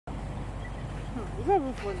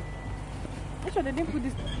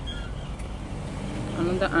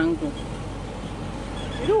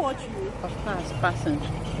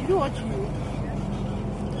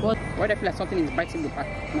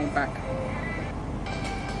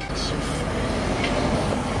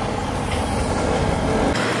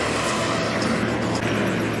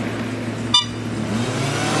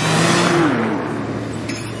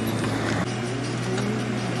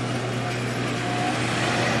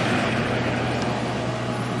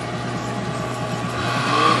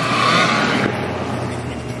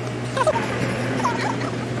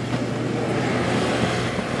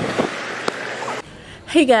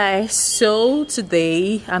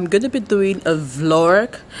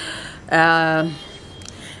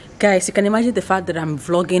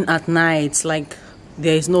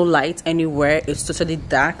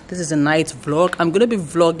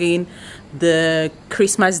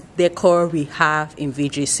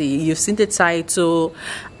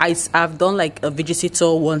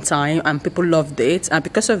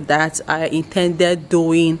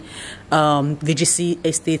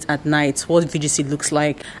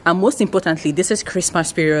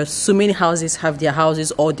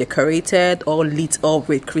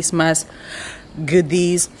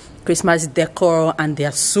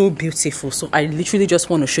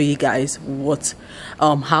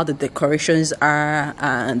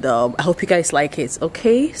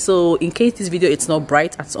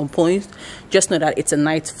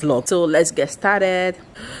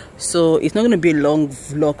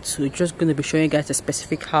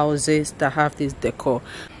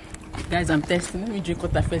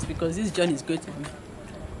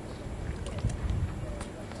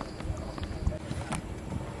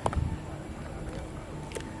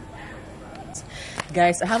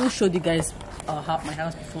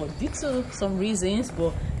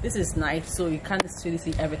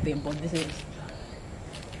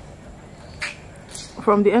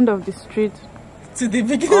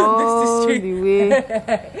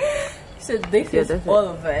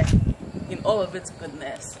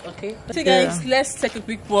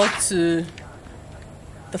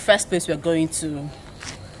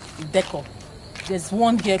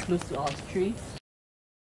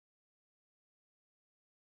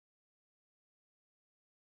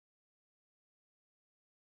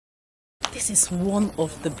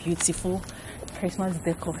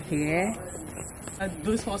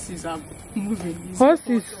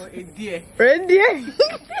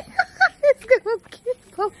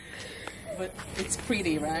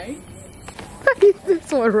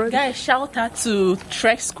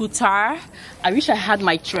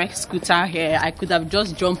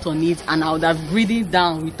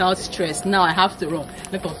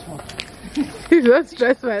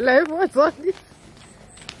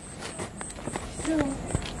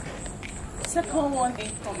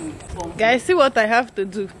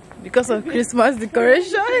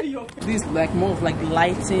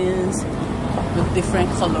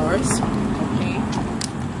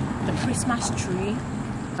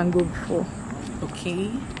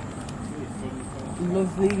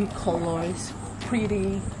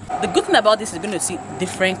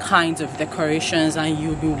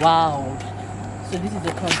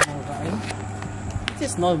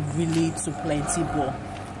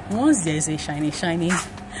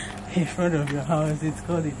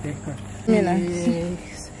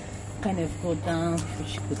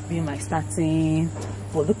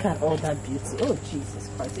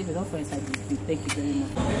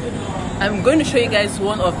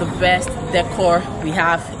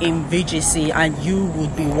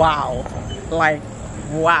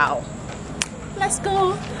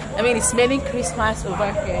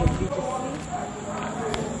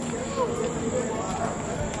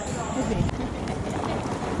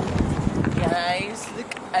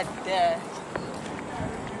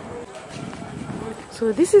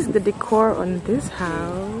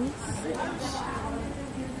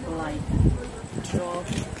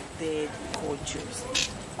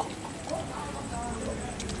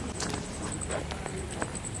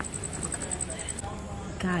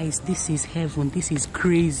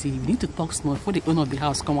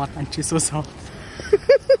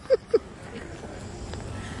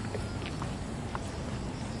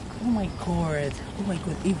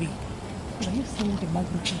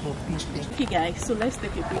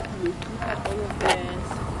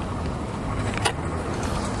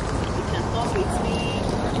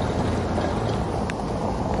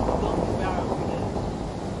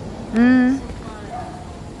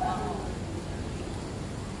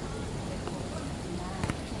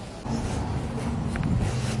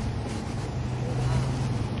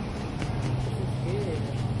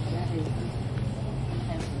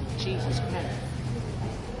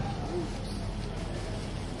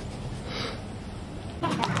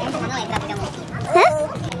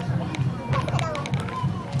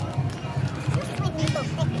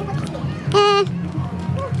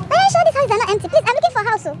Empty. Please, I'm looking for a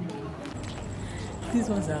house. So. These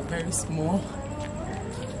ones are very small.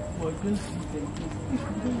 We're going to feed them.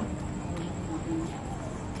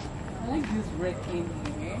 I like this red cane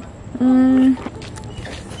here.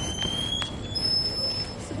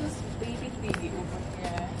 So this baby over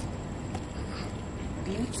here.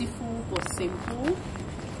 Beautiful but simple.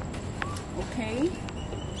 Okay.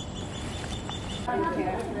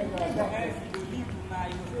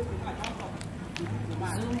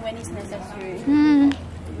 Zoom when it's necessary.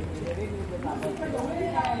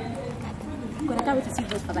 I can't wait to see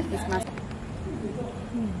those for like Christmas.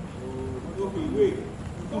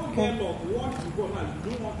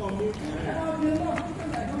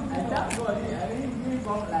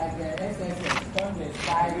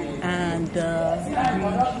 And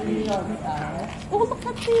oh, look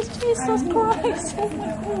at this, Jesus Christ! Oh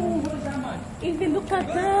my God! If you look at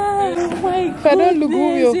that, oh my God!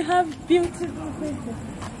 You have beautiful faces.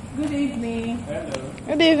 Good evening. Hello.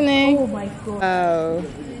 Good evening. Oh my God!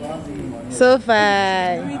 Wow, so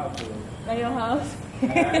fine. At your house?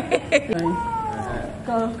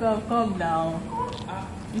 Come now.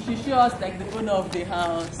 You should show us like the owner of the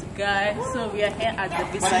house, guys. So we are here at the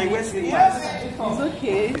vicinity. It's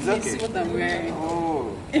okay. It's okay. See what I'm wearing.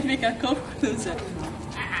 Oh. If we can come closer.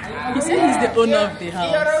 He said he's the owner of the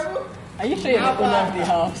house. Are you sure you're the owner of the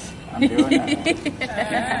house? I'm the owner.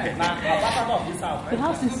 The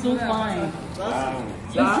house is so fine.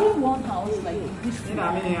 Is it one house like this?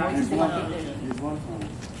 This one.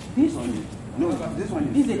 This one. No, this one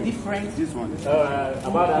is. This is a different. This one.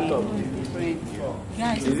 About that top. Different.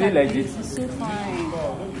 Guys, is it like this? It's so fine.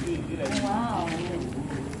 Wow.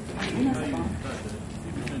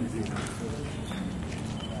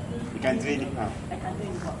 You can trade it now. I can do it.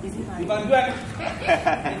 Is it fine? You can do it.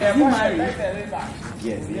 Are you married?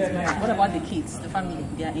 Yes. What about the kids, the family?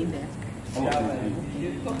 They are in there.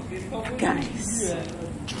 Guys.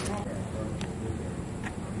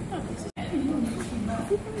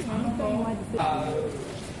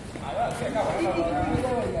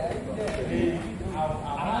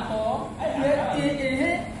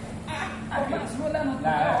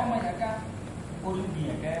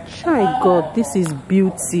 My God, this is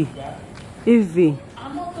beauty. Evie.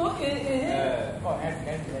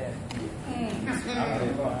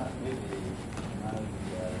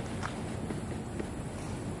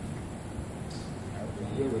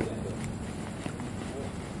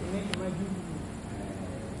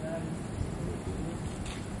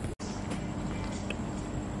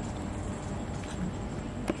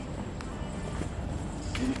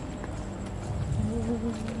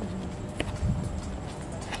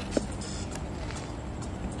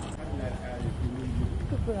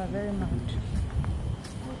 People are very mad.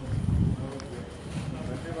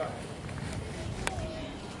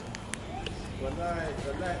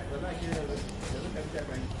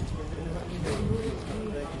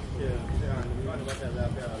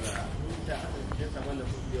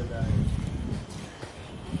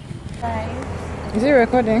 Is it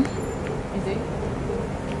recording? Is it?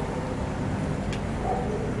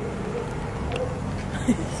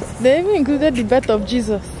 They even included the birth of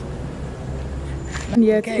Jesus. And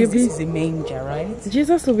yet, Guys, this is a manger, right?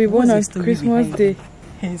 Jesus will be born on Christmas Day.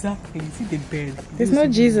 Exactly. See the bed. It's not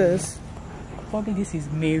Jesus. Probably this is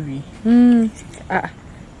Mary.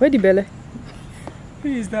 Where the belly? Who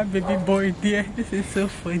is that baby boy there? This is so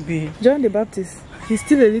funny. John the Baptist. He's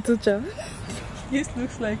still a little child. This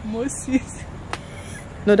looks like Moses.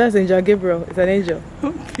 No, that's Angel Gabriel. It's an angel.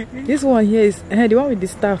 Okay. This one here is the one with the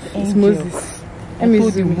staff. It's Moses. Let me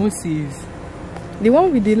zoom. Moses. The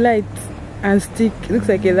one with the light and stick looks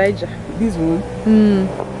like Elijah. This one?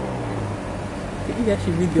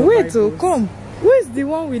 Wait, oh, come. Who is the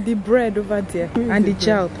one with the bread over there and the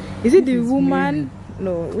child? Is it the woman? Mary.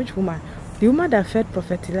 No, which woman? The woman that fed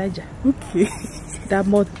Prophet Elijah. Okay. That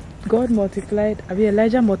God multiplied. I mean,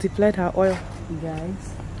 Elijah multiplied her oil.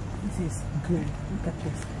 Guys, this is good. Look at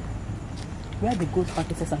this. Where the goat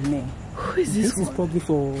practices are men. Who is this? This is probably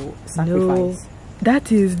for sacrifice. No,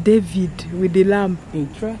 that is David with the lamb.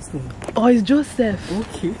 Interesting. Or it's Joseph.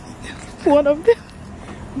 Okay. One of them.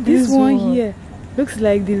 This one here looks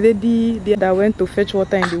like the lady that went to fetch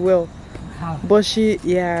water in the well. How? But she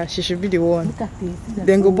should be the one. Look at this.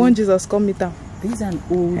 Then go born Jesus, come meet them. These are an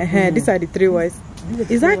old. These are the three wise.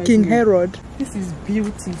 Is that King Herod? This is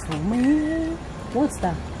beautiful, man. What's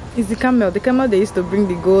that? It's the camel. The camel they used to bring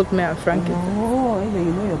the gold, myrrh, and frankincense. Oh, anyway,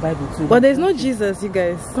 you know your Bible too. But there's no Jesus, you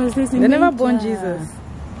guys. They never born Jesus.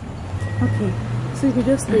 Okay, so you can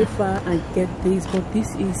just stay far and get this, but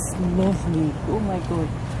this is lovely. Oh my god.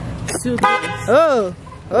 So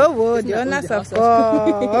Oh, whoa, the owners of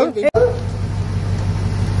God.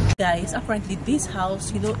 guys, apparently this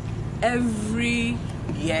house, you know, every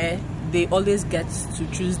year they always get to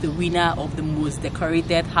choose the winner of the most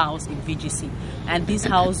decorated house in VGC, and this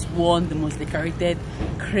house won the most decorated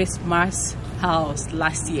Christmas house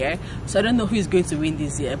last year. So I don't know who is going to win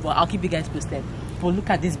this year, but I'll keep you guys posted. But look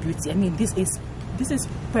at this beauty. I mean, this is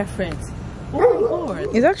perfect. Oh my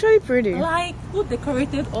god, It's actually pretty. like who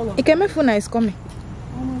decorated all of it? Ikemefuna is coming.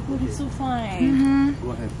 Oh my god, it's so fine.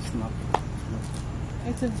 Go ahead, snap.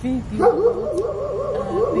 It's a video,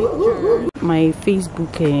 picture. My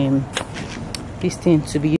Facebook this thing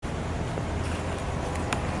to be.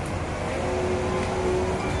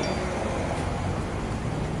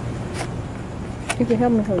 You can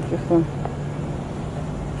help me hold your phone.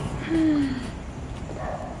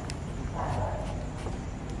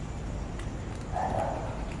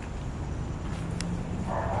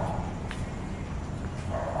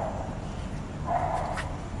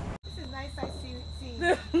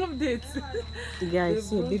 Guys,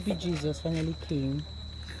 so baby Jesus finally came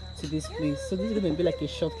to this place. So this is gonna be like a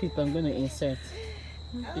short clip I'm gonna insert,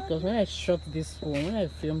 because when I shot this phone, when I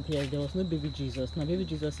filmed here, there was no baby Jesus. Now baby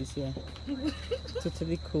Jesus is here.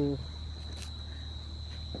 Totally cool.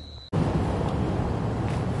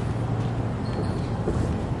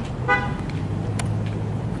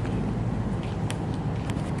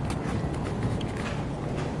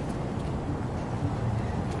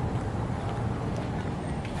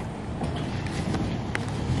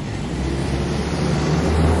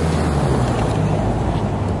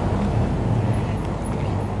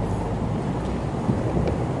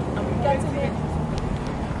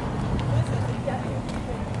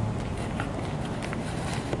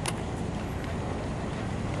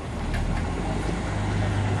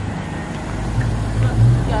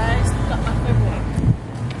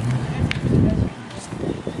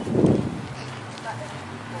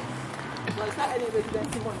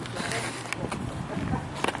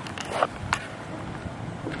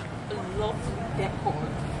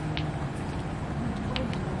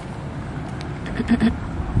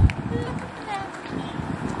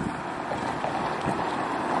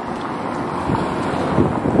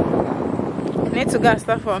 Need to go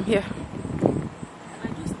start from here. I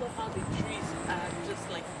just love how the trees are just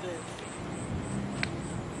like this.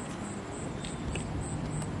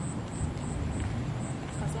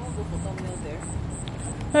 Can someone go for thumbnail there?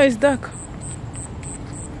 No, it's dark.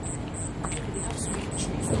 They have so many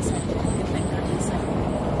trees inside. They get like that inside.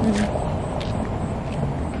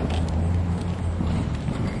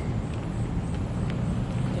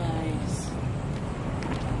 Guys,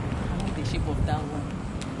 I like the shape of that one.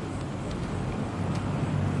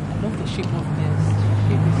 I love the shape of this. The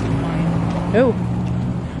shape is so fine. Oh,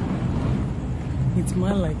 It's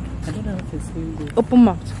more like, I don't know if it's going good. open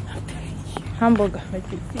mouth. Hamburger.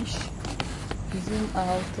 Like a fish. Zoom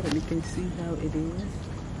out so that you can see how it is.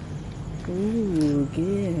 Ooh,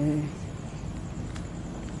 yeah.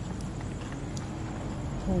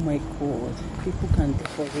 Oh my god. People can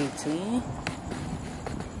decorate, eh?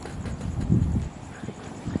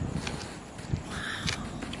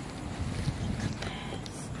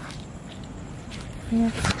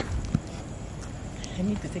 Yeah. I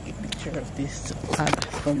need to take a picture of this to add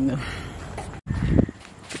from them.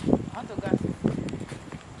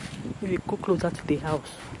 Maybe go closer to the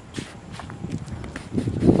house.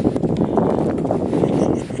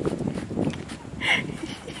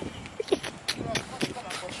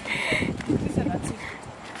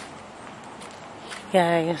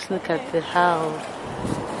 Guys, look at the house.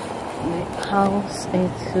 The house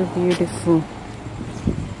is so beautiful.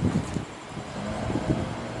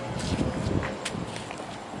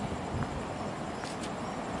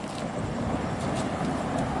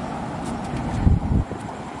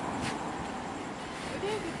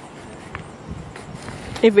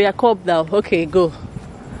 If we are caught now, okay, go.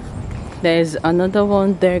 There's another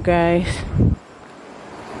one there, guys.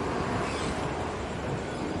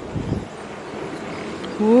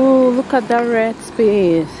 Whoa, look at that red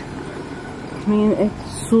space. I mean,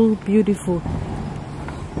 it's so beautiful.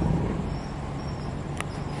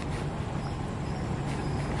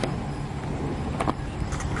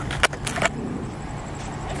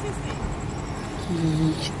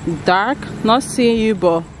 Dark, not seeing you,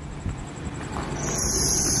 but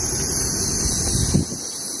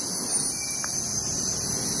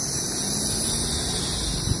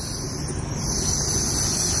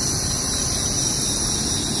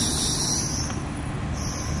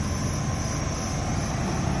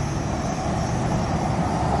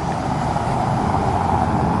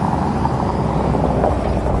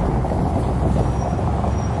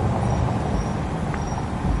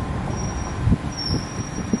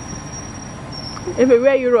If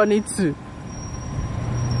where you running to?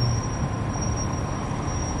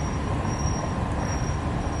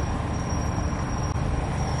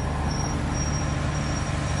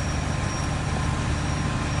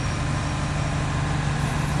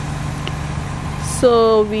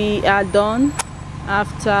 So we are done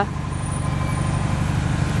after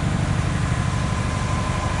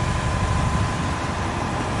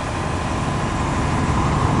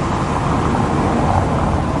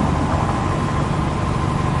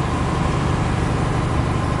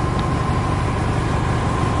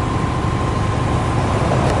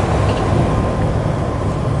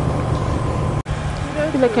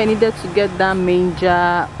I feel like I needed to get that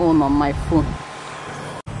manger on my phone.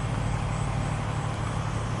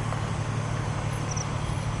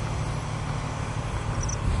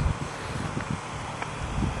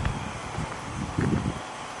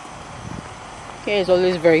 Okay, it's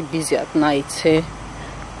always very busy at night. Eh?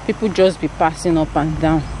 People just be passing up and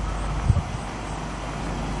down.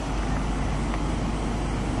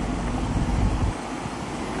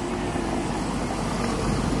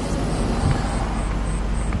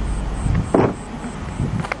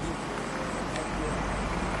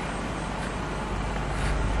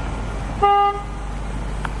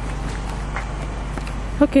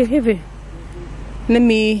 Okay, Heavy. Let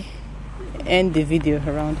me end the video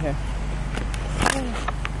around here.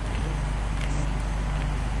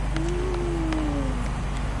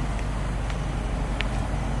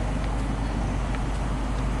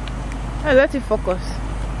 Hey, let it focus.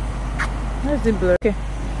 Where's the blur? Okay.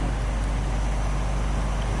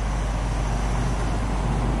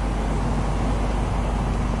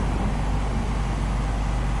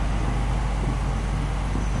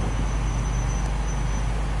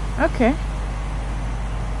 Okay.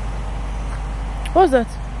 What's that?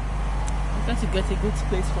 I'm trying to get a good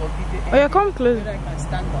place for a video. Oh yeah, come close. Whether I can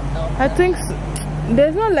stand on down. I think so.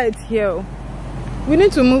 There's no light here. We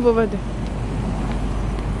need to move over there.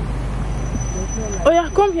 Oh yeah,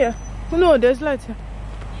 come here. No, there's light here.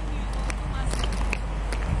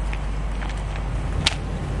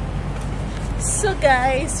 So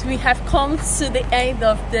guys, we have come to the end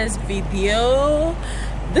of this video.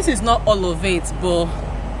 This is not all of it, but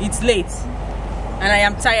it's late and I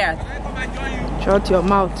am tired. Shut your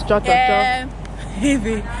mouth. Shut up.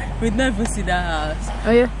 We'd never see that house.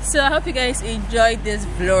 Oh yeah. So I hope you guys enjoyed this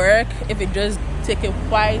vlog. If it just take a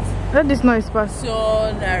quiet Let this noise pass.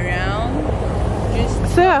 turn around.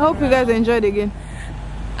 Just So I hope you guys enjoyed again.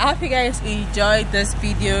 I hope you guys enjoyed this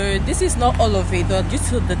video. This is not all of it, but due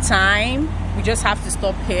to the time, we just have to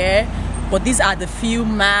stop here. But these are the few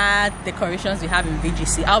mad decorations we have in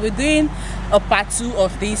VGC. I'll be doing a part 2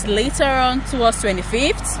 of this later on towards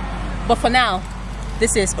 25th. But for now,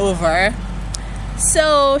 this is over.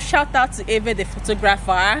 So shout out to Eva the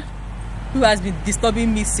photographer, who has been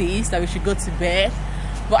disturbing me since that we should go to bed.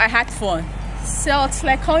 But I had fun. So it's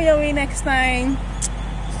like come your way next time.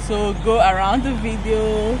 So go around the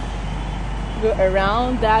video, go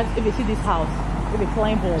around that. If you see this house, if you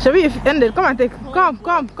climb up. Shall we end it? Come and take.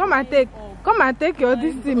 Come and take. Come and take your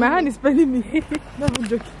this thing. My hand is paining me. No, I'm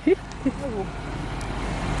joking. Jesus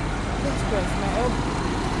Christ, my elbow.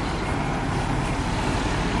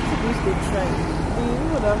 Supposed to try. You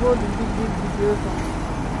would have hold the big videos.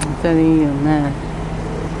 I'm telling you, man.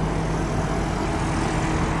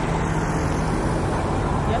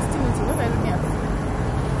 You're still into what are you looking at?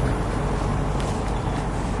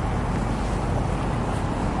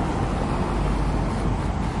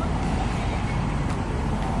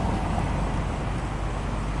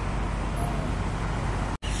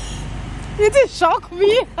 It did shock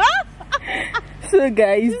me. So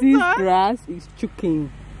guys, this grass is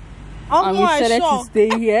choking. And we decided to stay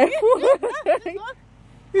here.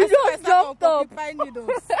 You just jumped up. I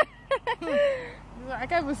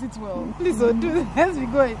can't even sit well. Please don't do this. Let's be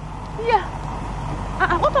going. Yeah.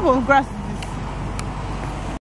 What type of grass is